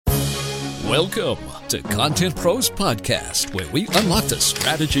Welcome to Content Pros Podcast, where we unlock the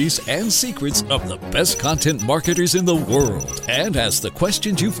strategies and secrets of the best content marketers in the world and ask the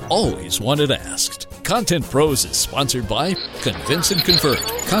questions you've always wanted asked. Content Pros is sponsored by Convince and Convert,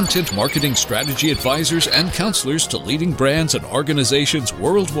 content marketing strategy advisors and counselors to leading brands and organizations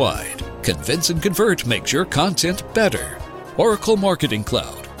worldwide. Convince and Convert makes your content better. Oracle Marketing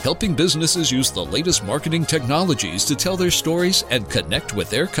Cloud, helping businesses use the latest marketing technologies to tell their stories and connect with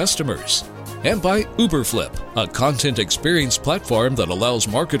their customers. And by Uberflip, a content experience platform that allows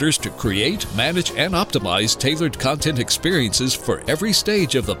marketers to create, manage, and optimize tailored content experiences for every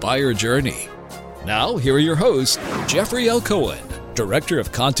stage of the buyer journey. Now, here are your hosts, Jeffrey L. Cohen, Director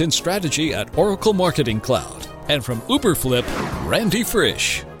of Content Strategy at Oracle Marketing Cloud, and from Uberflip, Randy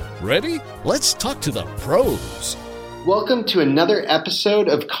Frisch. Ready? Let's talk to the pros. Welcome to another episode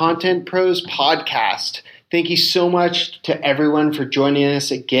of Content Pros Podcast. Thank you so much to everyone for joining us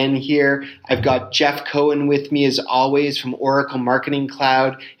again here. I've got Jeff Cohen with me as always from Oracle Marketing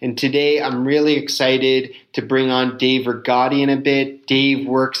Cloud. And today I'm really excited to bring on Dave Rigotti in a bit. Dave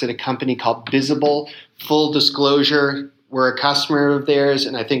works at a company called Visible. Full disclosure, we're a customer of theirs,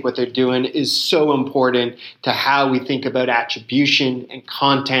 and I think what they're doing is so important to how we think about attribution and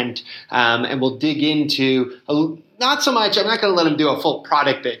content. And we'll dig into not so much, I'm not going to let him do a full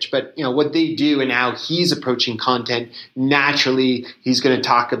product pitch, but what they do and how he's approaching content. Naturally, he's going to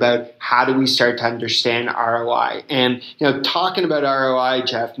talk about how do we start to understand ROI. And talking about ROI,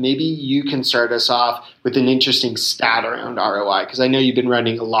 Jeff, maybe you can start us off with an interesting stat around ROI, because I know you've been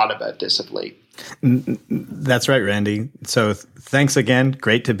writing a lot about this of late. That's right, Randy. So thanks again.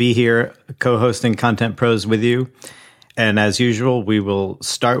 Great to be here co-hosting Content Pros with you. And as usual, we will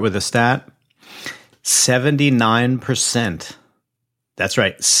start with a stat. 79%. That's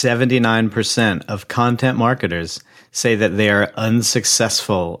right. 79% of content marketers say that they are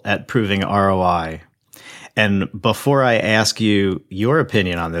unsuccessful at proving ROI. And before I ask you your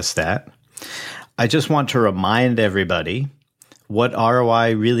opinion on this stat, I just want to remind everybody what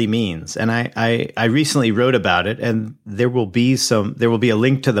ROI really means. And I recently wrote about it, and there will be a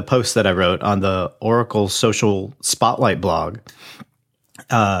link to the post that I wrote on the Oracle Social Spotlight blog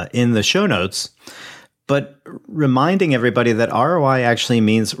in the show notes. But reminding everybody that ROI actually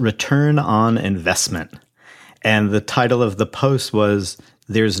means return on investment. And the title of the post was,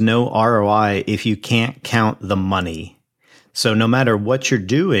 "There's no ROI if you can't count the money." So no matter what you're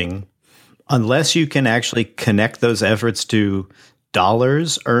doing, unless you can actually connect those efforts to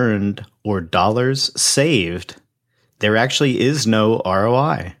dollars earned or dollars saved, there actually is no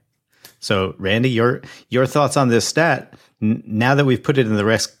ROI. So Randy, your thoughts on this stat, now that we've put it in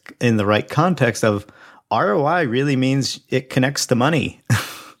the right context of ROI really means it connects to money.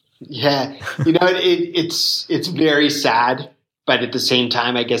 Yeah. It's very sad, but at the same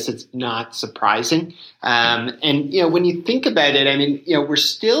time, I guess it's not surprising. And when you think about it, we're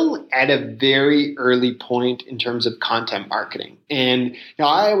still at a very early point in terms of content marketing. And,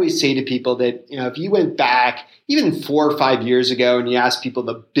 I always say to people that, if you went back even 4 or 5 years ago and you asked people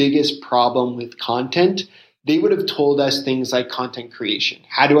the biggest problem with content, they would have told us things like content creation.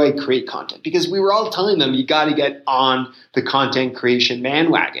 How do I create content? Because we were all telling them you got to get on the content creation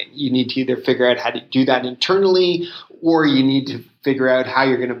bandwagon. You need to either figure out how to do that internally, or you need to figure out how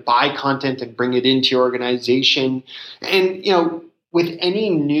you're going to buy content and bring it into your organization. And, with any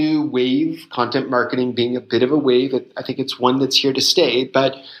new wave, content marketing being a bit of a wave, I think it's one that's here to stay.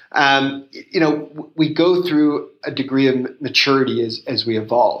 But, we go through a degree of maturity as we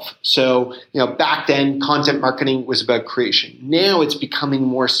evolve. So, back then, content marketing was about creation. Now it's becoming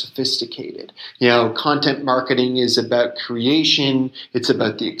more sophisticated. Content marketing is about creation. It's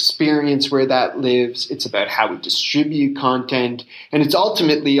about the experience where that lives. It's about how we distribute content. And it's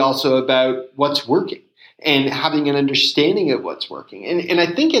ultimately also about what's working and having an understanding of what's working. And I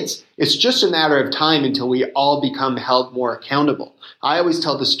think it's just a matter of time until we all become held more accountable. I always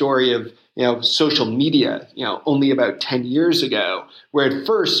tell the story of, social media, only about 10 years ago, where at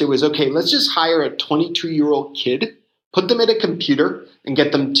first it was, okay, let's just hire a 22-year-old kid, put them at a computer and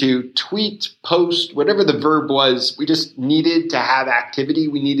get them to tweet, post, whatever the verb was. We just needed to have activity.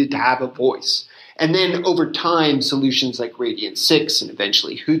 We needed to have a voice. And then over time, solutions like Radiant6 and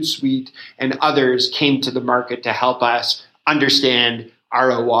eventually Hootsuite and others came to the market to help us understand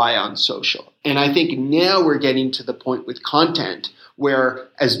ROI on social. And I think now we're getting to the point with content where,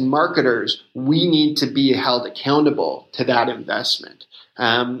 as marketers, we need to be held accountable to that investment.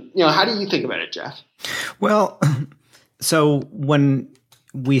 How do you think about it, Jeff? Well, so when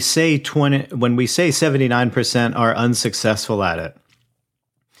we say 79% are unsuccessful at it,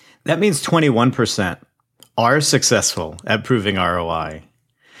 that means 21% are successful at proving ROI.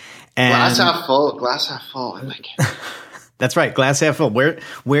 And glass half full, glass half full. I like it. That's right. Glass half full.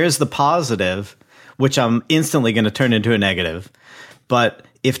 Where's the positive, which I'm instantly going to turn into a negative. But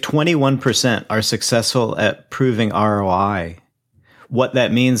if 21% are successful at proving ROI, what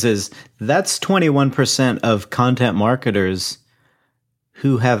that means is that's 21% of content marketers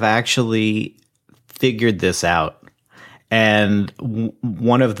who have actually figured this out. And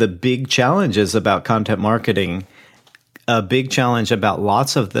one of the big challenges about content marketing, a big challenge about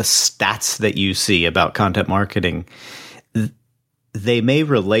lots of the stats that you see about content marketing, they may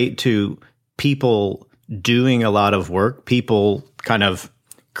relate to people doing a lot of work, people kind of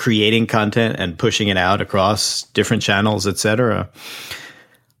creating content and pushing it out across different channels, etc.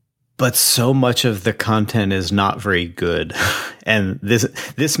 But so much of the content is not very good. And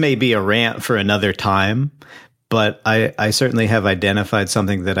this may be a rant for another time, but I certainly have identified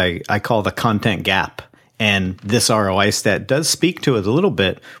something that I call the content gap. And this ROI stat does speak to it a little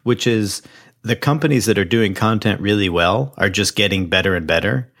bit, which is the companies that are doing content really well are just getting better and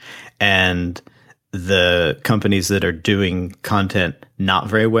better. And the companies that are doing content not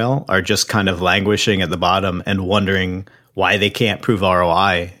very well are just kind of languishing at the bottom and wondering why they can't prove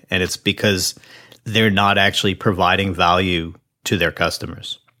ROI. And it's because they're not actually providing value to their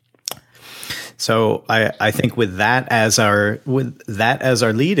customers. So I think with that as our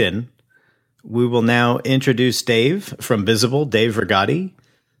lead in, we will now introduce Dave from Visible, Dave Rigotti.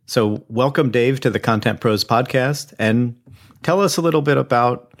 So welcome, Dave, to the Content Pros podcast, and tell us a little bit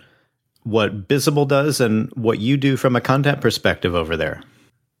about what Visible does and what you do from a content perspective over there.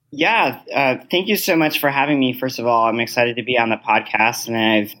 Yeah, thank you so much for having me. First of all, I'm excited to be on the podcast, and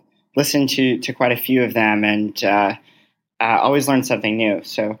I've listened to quite a few of them, and always learn something new.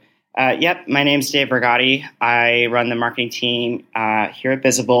 So, my name's Dave Rigotti. I run the marketing team here at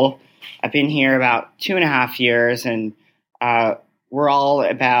Visible. I've been here about 2.5 years, and we're all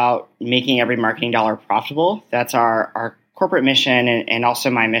about making every marketing dollar profitable. That's our corporate mission, and also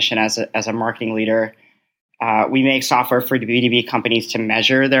my mission as a marketing leader. We make software for B2B companies to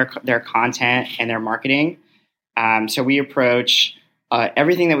measure their content and their marketing. So we approach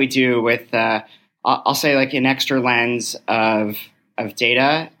everything that we do with, I'll say, like an extra lens of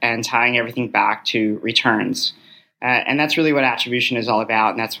data and tying everything back to returns. And that's really what attribution is all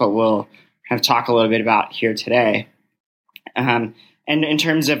about, and that's what we'll kind of talk a little bit about here today. And in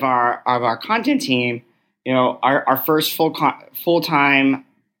terms of our content team, our first full-time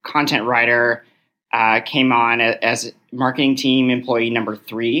content writer came on as marketing team employee number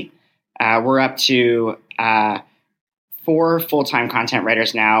 3. We're up to 4 full-time content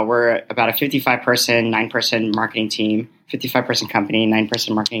writers now. We're about a 55-person, 9-person marketing team, 55-person company,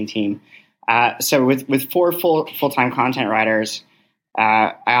 9-person marketing team. So with 4 full-time content writers,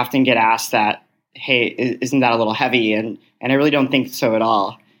 I often get asked that, hey, isn't that a little heavy? And I really don't think so at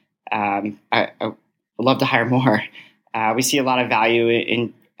all. I would love to hire more. We see a lot of value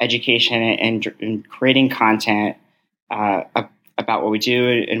in education and creating content about what we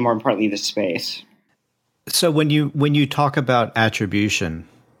do, and more importantly, the space. So when you talk about attribution,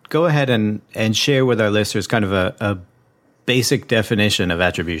 go ahead and share with our listeners kind of a basic definition of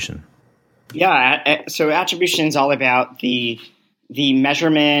attribution. Yeah, so attribution is all about the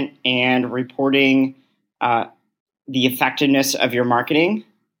measurement and reporting the effectiveness of your marketing.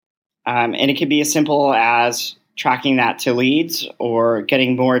 And it can be as simple as tracking that to leads, or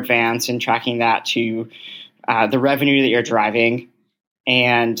getting more advanced and tracking that to the revenue that you're driving.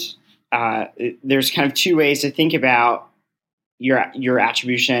 And there's kind of 2 ways to think about your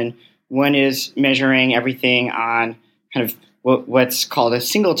attribution. One is measuring everything on kind of what's called a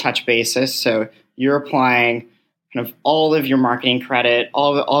single touch basis. So you're applying kind of all of your marketing credit,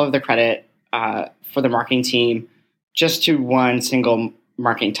 all of the credit for the marketing team just to one single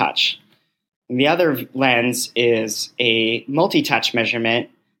marketing touch. And the other lens is a multi-touch measurement.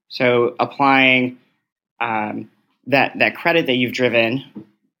 So applying that credit that you've driven,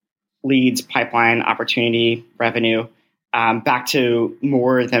 leads, pipeline, opportunity, revenue, back to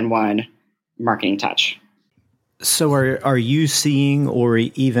more than one marketing touch. So are you seeing, or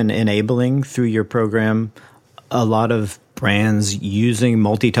even enabling through your program, a lot of brands using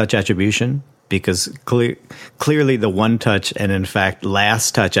multi-touch attribution? Because clearly the one touch and, in fact,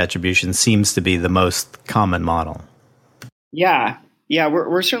 last touch attribution seems to be the most common model. Yeah,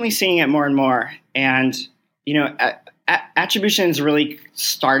 we're certainly seeing it more and more. And, attributions really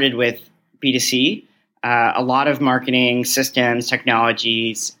started with B2C. A lot of marketing systems,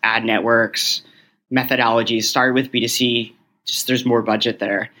 technologies, ad networks, methodologies started with B2C. Just there's more budget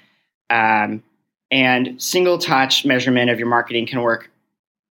there. And single touch measurement of your marketing can work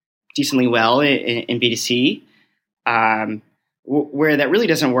decently well in B2C. where that really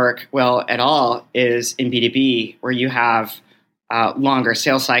doesn't work well at all is in B2B, where you have longer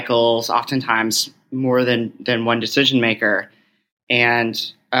sales cycles, oftentimes more than one decision maker. And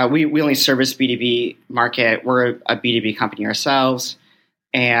we only service B2B market. We're a B2B company ourselves.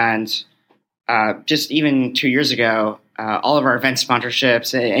 And just even 2 years ago, all of our event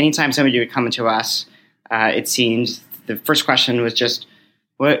sponsorships, anytime somebody would come to us, it seems the first question was just,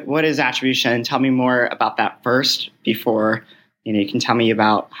 what is attribution? Tell me more about that first before you can tell me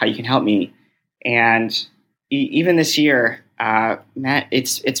about how you can help me. And even this year, Matt,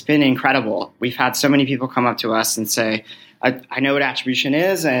 it's been incredible. We've had so many people come up to us and say, I know what attribution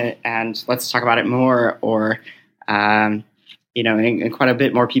is, and let's talk about it more. Or, and quite a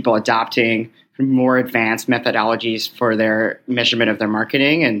bit more people adopting more advanced methodologies for their measurement of their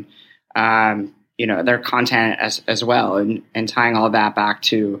marketing and, their content as well, and tying all of that back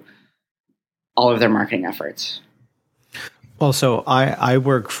to all of their marketing efforts. Well, so I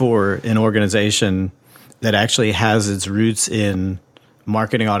work for an organization that actually has its roots in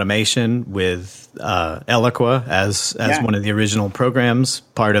marketing automation with Eloqua as one of the original programs,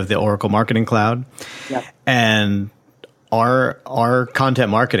 part of the Oracle Marketing Cloud. Yep. And our content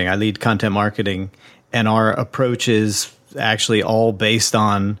marketing, I lead content marketing, and our approach is actually all based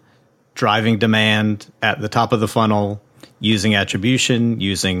on driving demand at the top of the funnel, using attribution,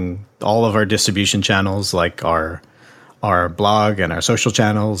 using all of our distribution channels like our blog and our social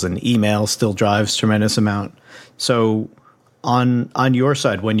channels, and email still drives tremendous amount. So on your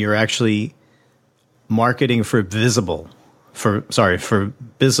side, when you're actually marketing for visible,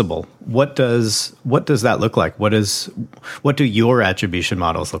 what does that look like? What do your attribution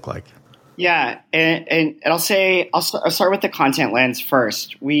models look like? Yeah, and I'll start with the content lens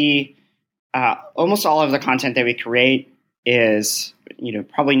first. We almost all of the content that we create is,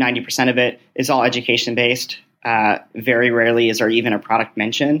 probably 90% of it is all education based. Very rarely is there even a product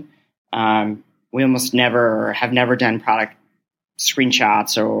mention. We almost have never done product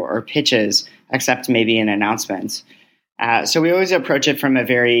screenshots or pitches, except maybe in announcements. So we always approach it from a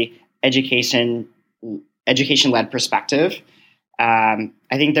very education-led perspective. I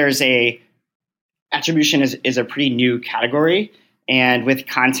think attribution is a pretty new category. And with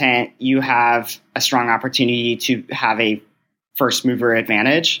content, you have a strong opportunity to have a first mover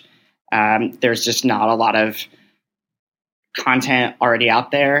advantage. There's just not a lot of content already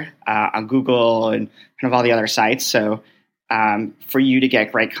out there on Google and kind of all the other sites. So for you to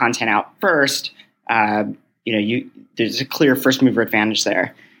get great content out first, there's a clear first mover advantage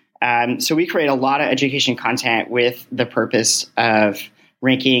there. So we create a lot of education content with the purpose of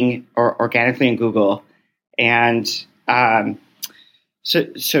ranking organically in Google. And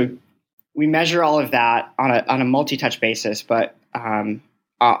so we measure all of that on a multi-touch basis, but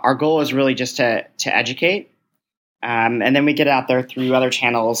our goal is really just to educate. And then we get out there through other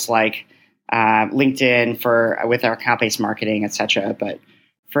channels like LinkedIn with our account-based marketing, et cetera. But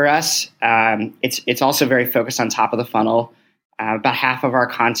for us, it's also very focused on top of the funnel. About half of our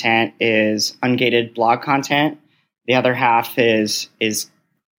content is ungated blog content. The other half is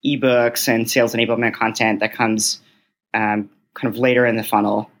ebooks and sales enablement content that comes kind of later in the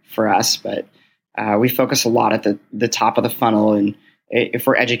funnel for us. But we focus a lot at the top of the funnel, and if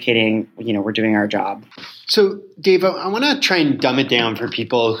we're educating, we're doing our job. So, Dave, I want to try and dumb it down for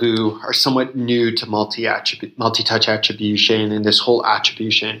people who are somewhat new to multi-touch attribution and this whole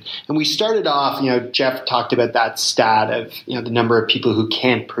attribution. And we started off, Jeff talked about that stat of, the number of people who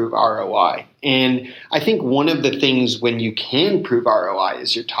can't prove ROI. And I think one of the things when you can prove ROI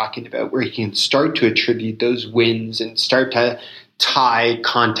is you're talking about where you can start to attribute those wins and start to tie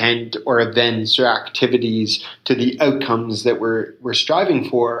content or events or activities to the outcomes that we're striving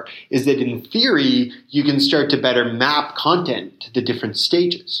for, is that in theory, you can start to better map content to the different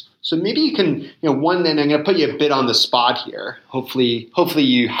stages. So maybe you can, one, then I'm going to put you a bit on the spot here. Hopefully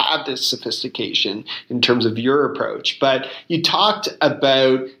you have this sophistication in terms of your approach, but you talked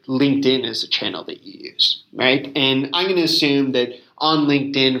about LinkedIn as a channel that you use, right? And I'm going to assume that on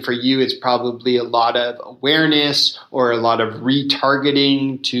LinkedIn for you, it's probably a lot of awareness or a lot of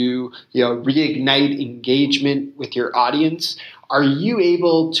retargeting to, reignite engagement with your audience. Are you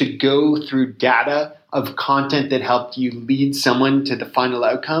able to go through data of content that helped you lead someone to the final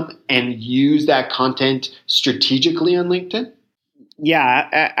outcome and use that content strategically on LinkedIn?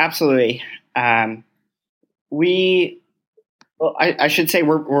 Yeah, absolutely. I should say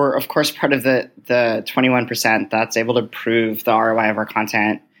we're of course part of the 21% that's able to prove the ROI of our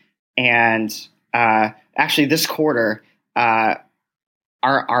content. And actually this quarter, our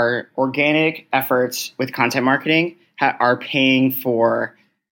organic efforts with content marketing are paying for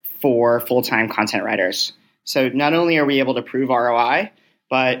full-time content writers. So not only are we able to prove ROI,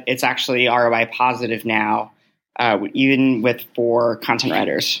 but it's actually ROI positive now, even for content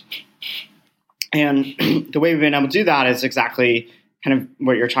writers. And the way we've been able to do that is exactly kind of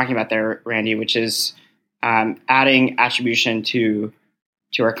what you're talking about there, Randy, which is adding attribution to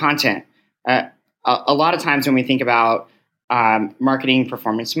our content. A lot of times when we think about marketing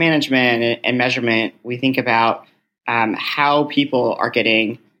performance management and measurement, we think about how people are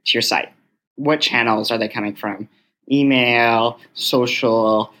getting to your site. What channels are they coming from? Email,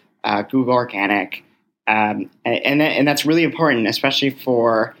 social, Google Organic. And that's really important, especially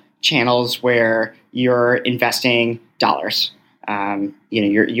for channels where you're investing dollars.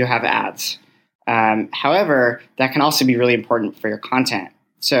 You have ads. However, that can also be really important for your content.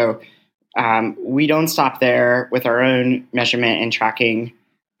 So we don't stop there with our own measurement and tracking.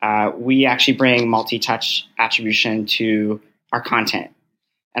 We actually bring multi-touch attribution to our content.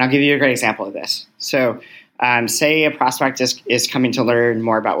 And I'll give you a great example of this. So say a prospect is coming to learn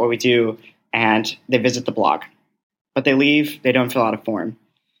more about what we do, and they visit the blog. But they leave, they don't fill out a form.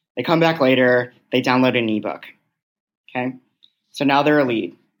 They come back later, they download an ebook. Okay? So now they're a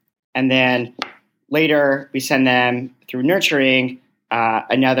lead. And then later, we send them through nurturing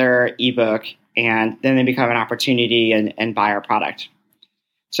another ebook, and then they become an opportunity and buy our product.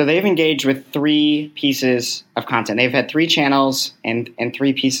 So they've engaged with 3 pieces of content. They've had 3 channels and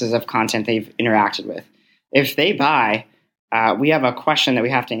 3 pieces of content they've interacted with. If they buy, we have a question that we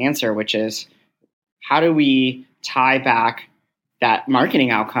have to answer, which is, how do we tie back that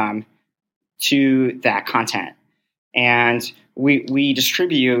marketing outcome to that content? And we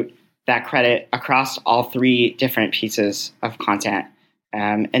distribute that credit across all 3 different pieces of content.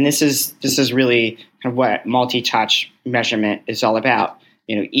 And this is really kind of what multi-touch measurement is all about.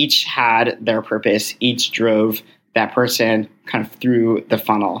 Each had their purpose. Each drove that person kind of through the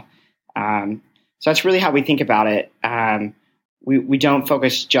funnel. So that's really how we think about it. We don't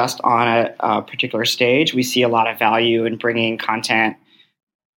focus just on a particular stage. We see a lot of value in bringing content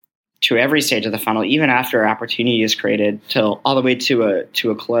to every stage of the funnel, even after opportunity is created, till all the way to a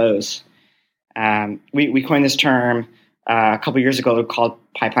close. We coined this term a couple years ago called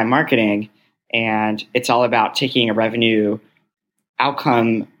pipeline marketing, and it's all about taking a revenue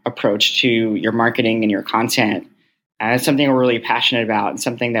outcome approach to your marketing and your content. It's something we're really passionate about, and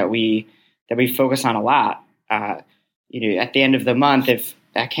something that we focus on a lot. At the end of the month, if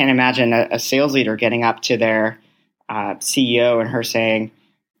I can't imagine a sales leader getting up to their CEO and her saying,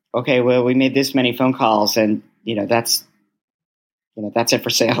 "Okay, well, we made this many phone calls, and that's it for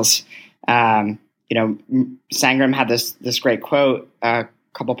sales." Sangram had this great quote a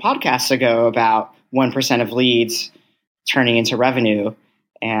couple podcasts ago about 1% of leads turning into revenue,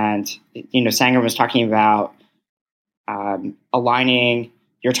 and Sangram was talking about aligning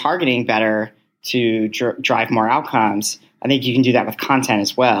your targeting better to drive more outcomes. I think you can do that with content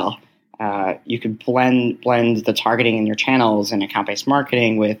as well. You can blend the targeting in your channels and account-based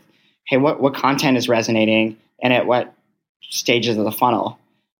marketing with, hey, what content is resonating and at what stages of the funnel.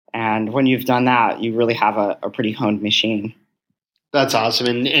 And when you've done that, you really have a pretty honed machine. That's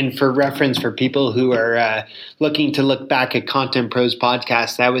awesome. And for reference, for people who are looking to look back at Content Pros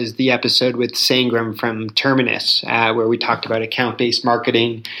podcast, that was the episode with Sangram from Terminus, where we talked about account-based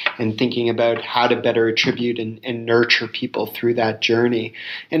marketing and thinking about how to better attribute and nurture people through that journey.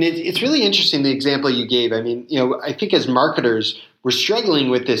 And it's really interesting, the example you gave. I mean, I think as marketers, we're struggling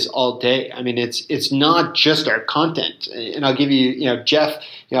with this all day. I mean, it's not just our content. And I'll give you, Jeff,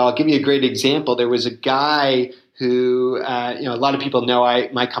 I'll give you a great example. There was a guy who, a lot of people know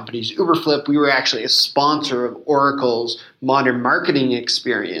my company's Uberflip. We were actually a sponsor of Oracle's modern marketing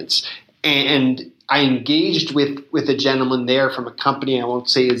experience. And I engaged with a gentleman there from a company, I won't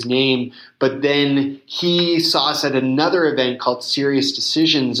say his name, but then he saw us at another event called Serious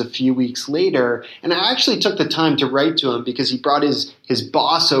Decisions a few weeks later. And I actually took the time to write to him because he brought his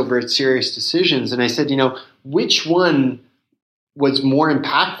boss over at Serious Decisions. And I said, which one was more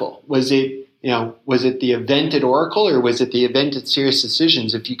impactful? Was it the event at Oracle or was it the event at Serious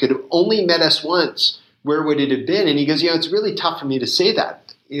Decisions? If you could have only met us once, where would it have been? And he goes, it's really tough for me to say that.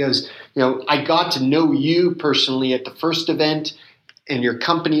 He goes, I got to know you personally at the first event and your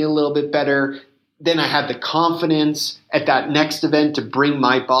company a little bit better. Then I had the confidence at that next event to bring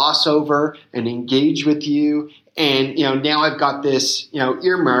my boss over and engage with you. And, now I've got this,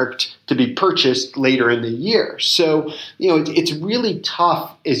 earmarked to be purchased later in the year. So, it's really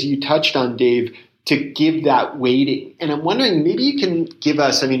tough, as you touched on, Dave, to give that weighting. And I'm wondering, maybe you can give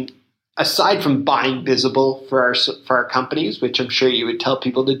us, aside from buying visible for our companies, which I'm sure you would tell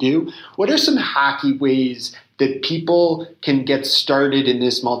people to do, what are some hacky ways that people can get started in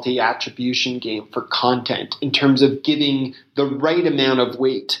this multi-attribution game for content in terms of giving the right amount of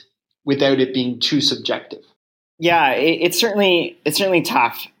weight without it being too subjective? Yeah, it's certainly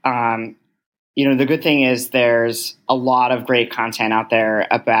tough. The good thing is there's a lot of great content out there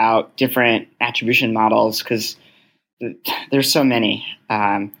about different attribution models because there's so many.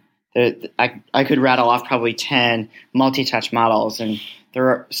 I could rattle off probably 10 multi-touch models, and there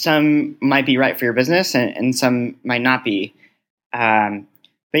are some might be right for your business and some might not be. But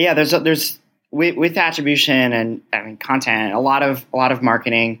yeah, there's with attribution and content, a lot of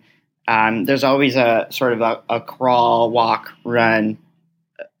marketing. There's always a sort of a crawl, walk, run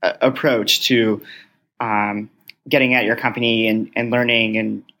approach to getting at your company and learning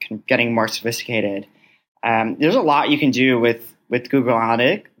and getting more sophisticated. There's a lot you can do with Google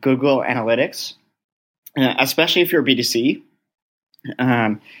Analytics, especially if you're B2C.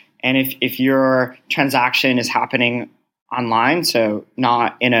 And if your transaction is happening online, so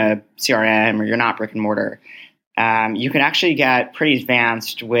not in a CRM or you're not brick and mortar, you can actually get pretty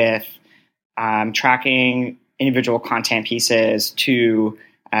advanced with tracking individual content pieces to,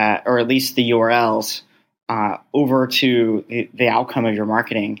 or at least the URLs, over to the outcome of your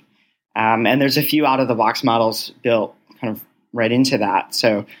marketing. And there's a few out-of-the-box models built kind of right into that.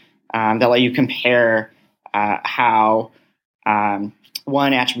 So that let you compare how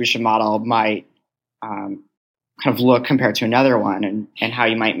one attribution model might kind of look compared to another one and how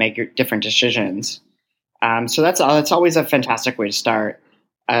you might make your different decisions. So that's always a fantastic way to start.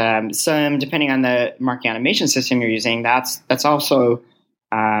 Some, depending on the marketing automation system you're using, that's also,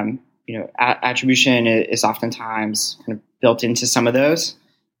 attribution is oftentimes kind of built into some of those.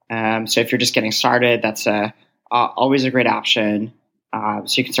 So if you're just getting started, that's always a great option.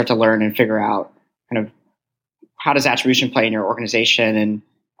 So you can start to learn and figure out kind of how does attribution play in your organization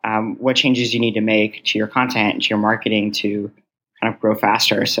and what changes you need to make to your content and to your marketing to kind of grow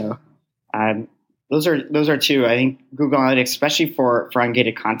faster. So those are two. I think Google Analytics, especially for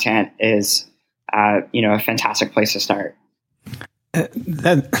ungated content, is a fantastic place to start.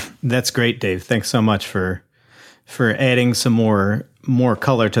 That's great, Dave. Thanks so much for adding some more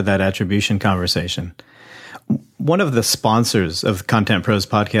color to that attribution conversation. One of the sponsors of Content Pros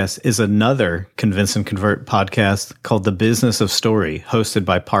podcast is another Convince and Convert podcast called The Business of Story, hosted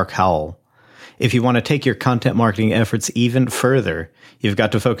by Park Howell. If you want to take your content marketing efforts even further, you've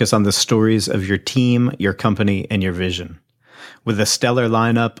got to focus on the stories of your team, your company, and your vision. With a stellar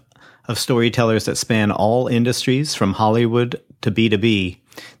lineup of storytellers that span all industries from Hollywood to B2B,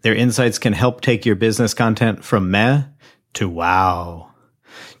 their insights can help take your business content from meh to wow.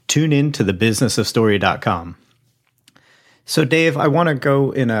 Tune in to thebusinessofstory.com. So Dave, I want to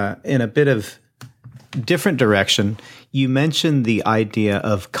go in a bit of different direction. You mentioned the idea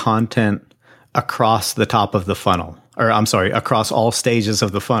of content across the top of the funnel, across all stages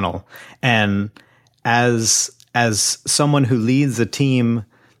of the funnel. And as someone who leads a team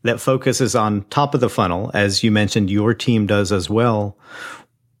that focuses on top of the funnel, as you mentioned, your team does as well,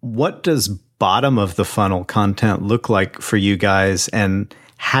 what does bottom of the funnel content look like for you guys, and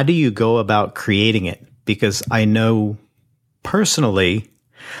how do you go about creating it? Because I know personally,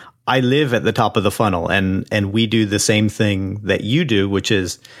 I live at the top of the funnel, and we do the same thing that you do, which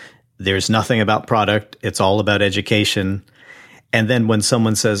is there's nothing about product. It's all about education. And then when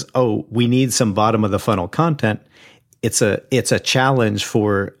someone says, oh, we need some bottom of the funnel content, it's a challenge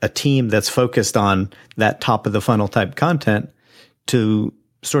for a team that's focused on that top of the funnel type content to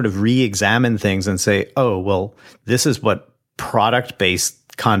sort of re-examine things and say, oh, well, this is what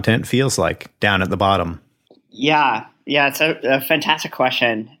product-based content feels like down at the bottom. Yeah, it's a fantastic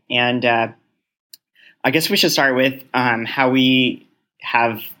question. And I guess we should start with how we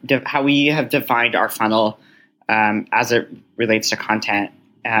have defined our funnel as it relates to content.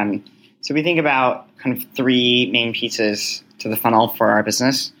 So we think about kind of three main pieces to the funnel for our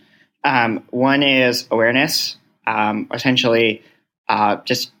business. One is awareness, essentially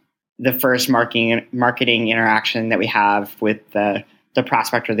just the first marketing interaction that we have with the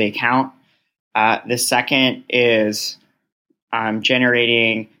prospect or the account. The second is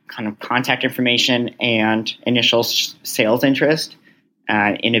generating kind of contact information and initial sales interest.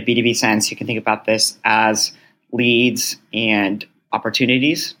 In a B2B sense, you can think about this as leads and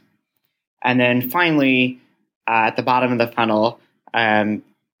opportunities. And then finally, at the bottom of the funnel,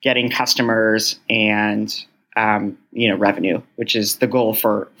 getting customers and revenue, which is the goal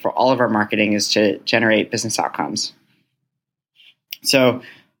for all of our marketing, is to generate business outcomes. So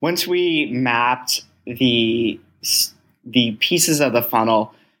once we mapped the pieces of the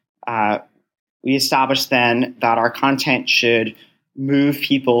funnel, we established then that our content should move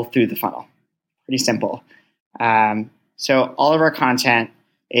people through the funnel. Pretty simple. So all of our content,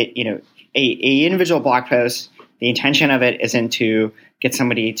 a individual blog post, the intention of it isn't to get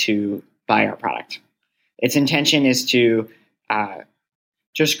somebody to buy our product. Its intention is to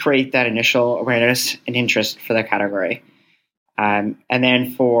just create that initial awareness and interest for the category, and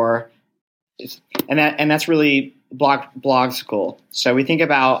that's really blog's goal. So we think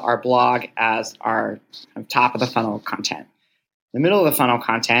about our blog as our top of the funnel content. The middle of the funnel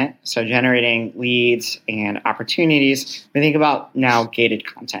content, so generating leads and opportunities, we think about now gated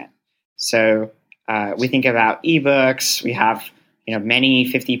content. So we think about ebooks. We have many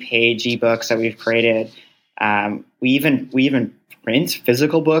 50-page ebooks that we've created. We even print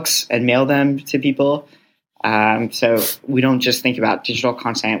physical books and mail them to people. So we don't just think about digital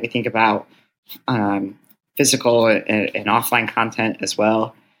content. We think about physical and offline content as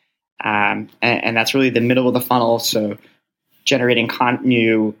well. And that's really the middle of the funnel. So generating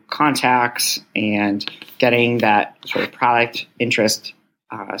new contacts and getting that sort of product interest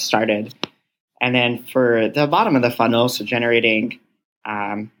started. And then for the bottom of the funnel, so generating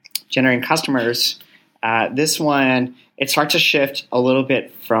customers, this one, it starts to shift a little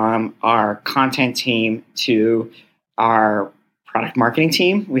bit from our content team to our product marketing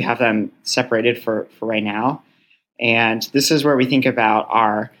team. We have them separated for right now. And this is where we think about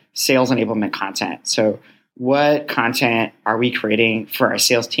our sales enablement content. So what content are we creating for our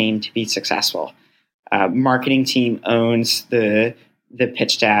sales team to be successful? Marketing team owns the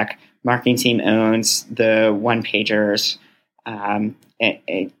pitch deck. Marketing team owns the one-pagers. And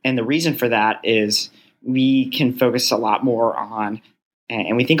the reason for that is we can focus a lot more on,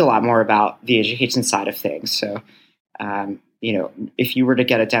 and we think a lot more about the education side of things. So, if you were to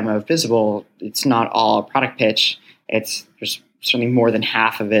get a demo of Visible, it's not all a product pitch. There's certainly more than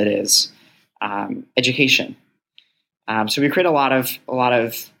half of it is education. So we create a lot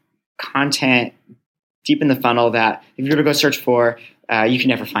of content deep in the funnel that if you were to go search for, you can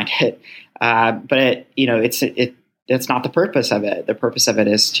never find it. But it's not the purpose of it. The purpose of it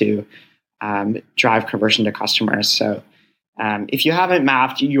is to drive conversion to customers. So if you haven't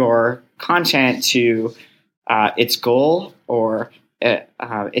mapped your content to its goal or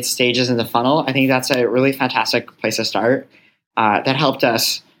its stages in the funnel, I think that's a really fantastic place to start. That helped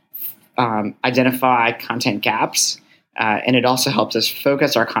us identify content gaps, and it also helped us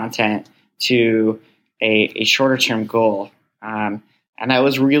focus our content to a shorter term goal. And that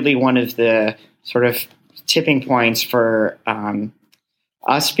was really one of the sort of tipping points for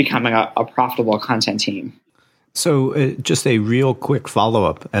us becoming a profitable content team. So just a real quick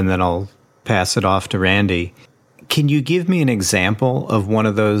follow-up, and then I'll pass it off to Randy. Can you give me an example of one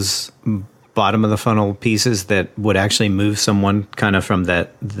of those bottom of the funnel pieces that would actually move someone kind of from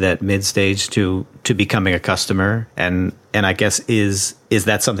that mid stage to becoming a customer? And I guess is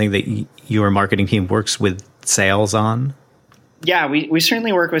that something that your marketing team works with sales on? Yeah, we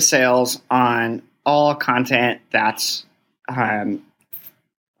certainly work with sales on all content that's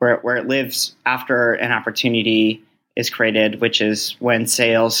where it lives after an opportunity is created, which is when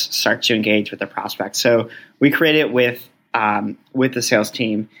sales start to engage with the prospect. So we create it with the sales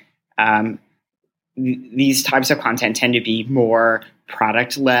team. These types of content tend to be more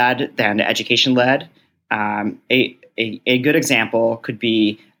product-led than education-led. A good example could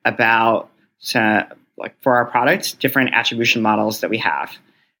be about, for our product, different attribution models that we have.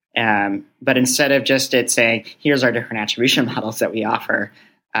 But instead of just it saying, here's our different attribution models that we offer,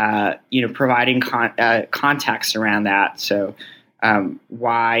 providing context around that. So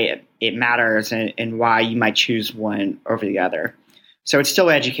why it matters and why you might choose one over the other. So it's still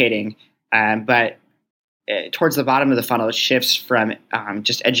educating, but towards the bottom of the funnel, it shifts from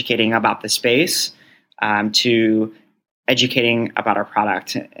just educating about the space to educating about our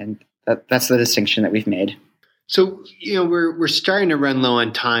product. And that's the distinction that we've made. So, we're starting to run low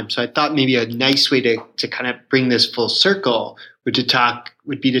on time. So I thought maybe a nice way to kind of bring this full circle would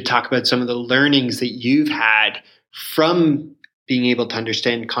be to talk about some of the learnings that you've had from being able to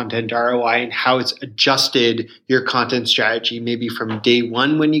understand content ROI and how it's adjusted your content strategy, maybe from day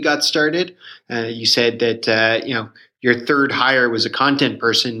one when you got started. You said that, your third hire was a content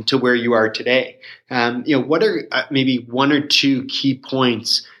person to where you are today. What are maybe one or two key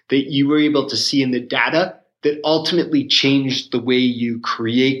points that you were able to see in the data that ultimately changed the way you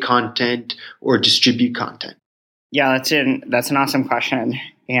create content or distribute content? Yeah, that's an awesome question.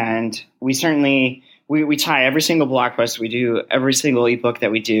 And we certainly, we tie every single blog post we do, every single ebook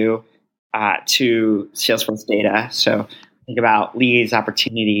that we do to Salesforce data. So think about leads,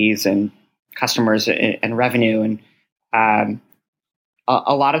 opportunities, and customers and revenue. And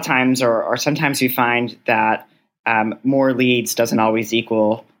a lot of times, or sometimes you find that more leads doesn't always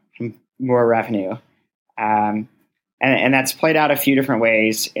equal more revenue. And that's played out a few different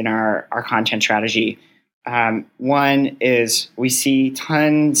ways in our content strategy. One is we see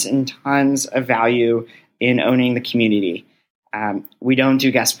tons and tons of value in owning the community. We don't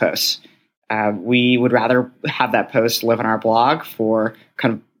do guest posts. We would rather have that post live on our blog for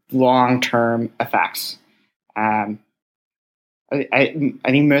kind of long-term effects. I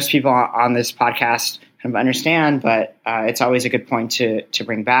think most people on this podcast kind of understand, but it's always a good point to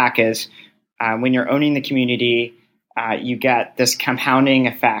bring back is when you're owning the community, you get this compounding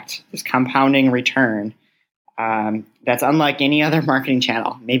effect, this compounding return that's unlike any other marketing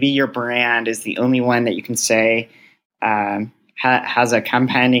channel. Maybe your brand is the only one that you can say has a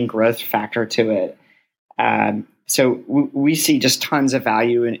compounding growth factor to it. So we see just tons of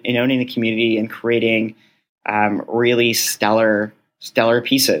value in owning the community and creating really stellar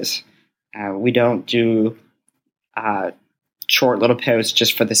pieces. We don't do short little posts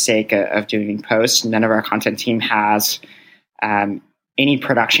just for the sake of doing posts. None of our content team has any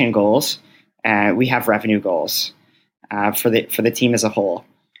production goals. We have revenue goals for the team as a whole.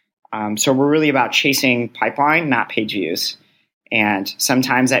 So we're really about chasing pipeline, not page views. And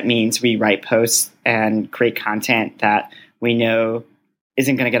sometimes that means we write posts and create content that we know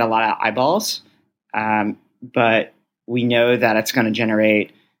isn't going to get a lot of eyeballs, but we know that it's going to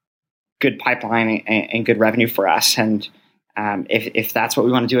generate good pipeline and good revenue for us. And if that's what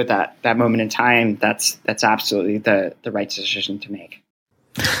we want to do at that moment in time, that's absolutely the right decision to make.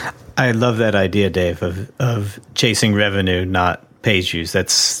 I love that idea, Dave, of chasing revenue, not page views.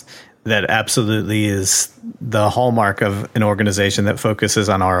 That absolutely is the hallmark of an organization that focuses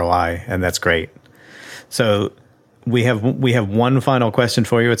on ROI, and that's great. So we have one final question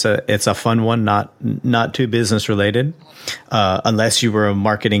for you. It's a fun one, not too business related, unless you were a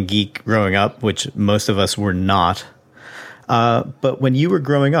marketing geek growing up, which most of us were not. But when you were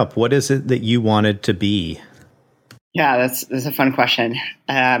growing up, what is it that you wanted to be? Yeah, that's a fun question.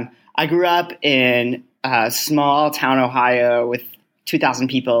 I grew up in a small town, Ohio, with 2,000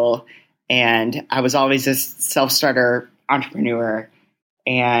 people, and I was always this self-starter entrepreneur.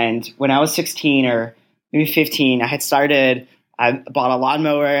 And when I was 16 or maybe 15, I bought a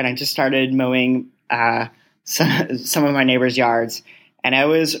lawnmower and I just started mowing some of my neighbors' yards. And I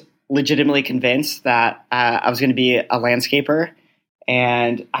was legitimately convinced that I was going to be a landscaper.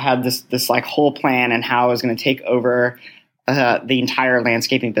 And I had this like whole plan on how I was going to take over the entire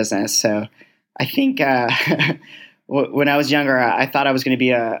landscaping business. So I think when I was younger, I thought I was going to be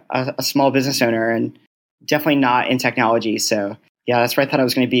a small business owner and definitely not in technology. So yeah, that's where I thought I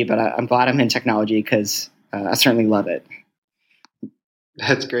was going to be. But I'm glad I'm in technology because I certainly love it.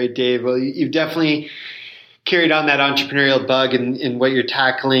 That's great, Dave. Well, you've definitely carried on that entrepreneurial bug in what you're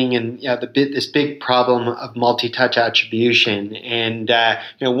tackling, and this big problem of multi-touch attribution. And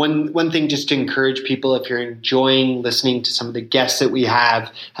one thing just to encourage people, if you're enjoying listening to some of the guests that we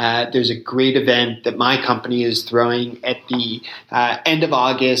have, there's a great event that my company is throwing at the end of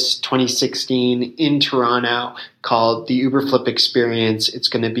August 2016 in Toronto called the Uberflip Experience. It's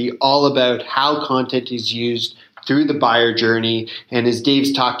going to be all about how content is used through the buyer journey. And as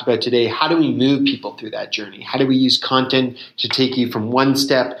Dave's talked about today, how do we move people through that journey? How do we use content to take you from one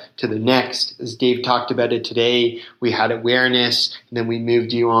step to the next? As Dave talked about it today, we had awareness, and then we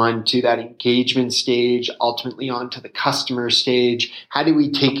moved you on to that engagement stage, ultimately on to the customer stage. How do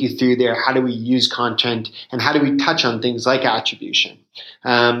we take you through there? How do we use content? And how do we touch on things like attribution?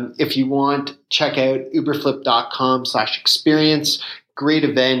 If you want, check out uberflip.com/experience. Great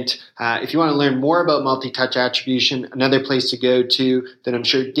event. If you want to learn more about multi-touch attribution, another place to go to that I'm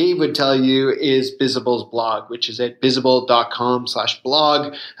sure Dave would tell you is Visible's blog, which is at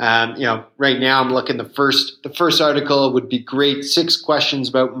visible.com/blog. Right now I'm looking, the first article would be great. 6 questions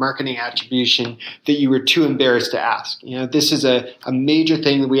about marketing attribution that you were too embarrassed to ask. This is a major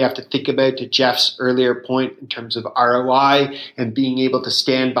thing that we have to think about, to Jeff's earlier point, in terms of ROI and being able to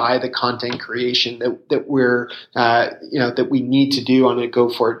stand by the content creation that we're, that we need to do on a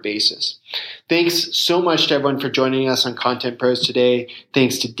go-forward basis. Thanks so much to everyone for joining us on Content Pros today.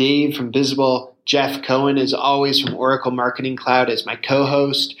 Thanks to Dave from Visible, Jeff Cohen, as always, from Oracle Marketing Cloud, as my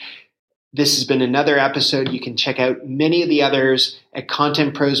co-host. This has been another episode. You can check out many of the others at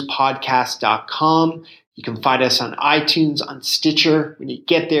contentprospodcast.com. You can find us on iTunes, on Stitcher. When you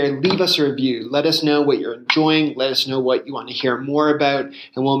get there, leave us a review. Let us know what you're enjoying. Let us know what you want to hear more about,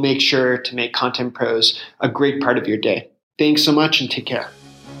 and we'll make sure to make Content Pros a great part of your day. Thanks so much, and take care.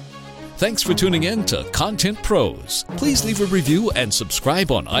 Thanks for tuning in to Content Pros. Please leave a review and subscribe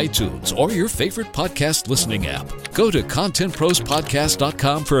on iTunes or your favorite podcast listening app. Go to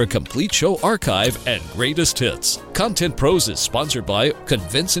contentprospodcast.com for a complete show archive and greatest hits. Content Pros is sponsored by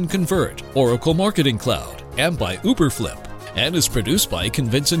Convince and Convert, Oracle Marketing Cloud, and by Uberflip, and is produced by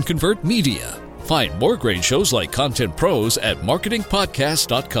Convince and Convert Media. Find more great shows like Content Pros at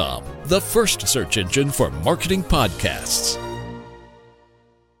marketingpodcast.com, the first search engine for marketing podcasts.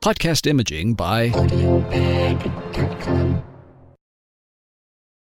 Podcast imaging by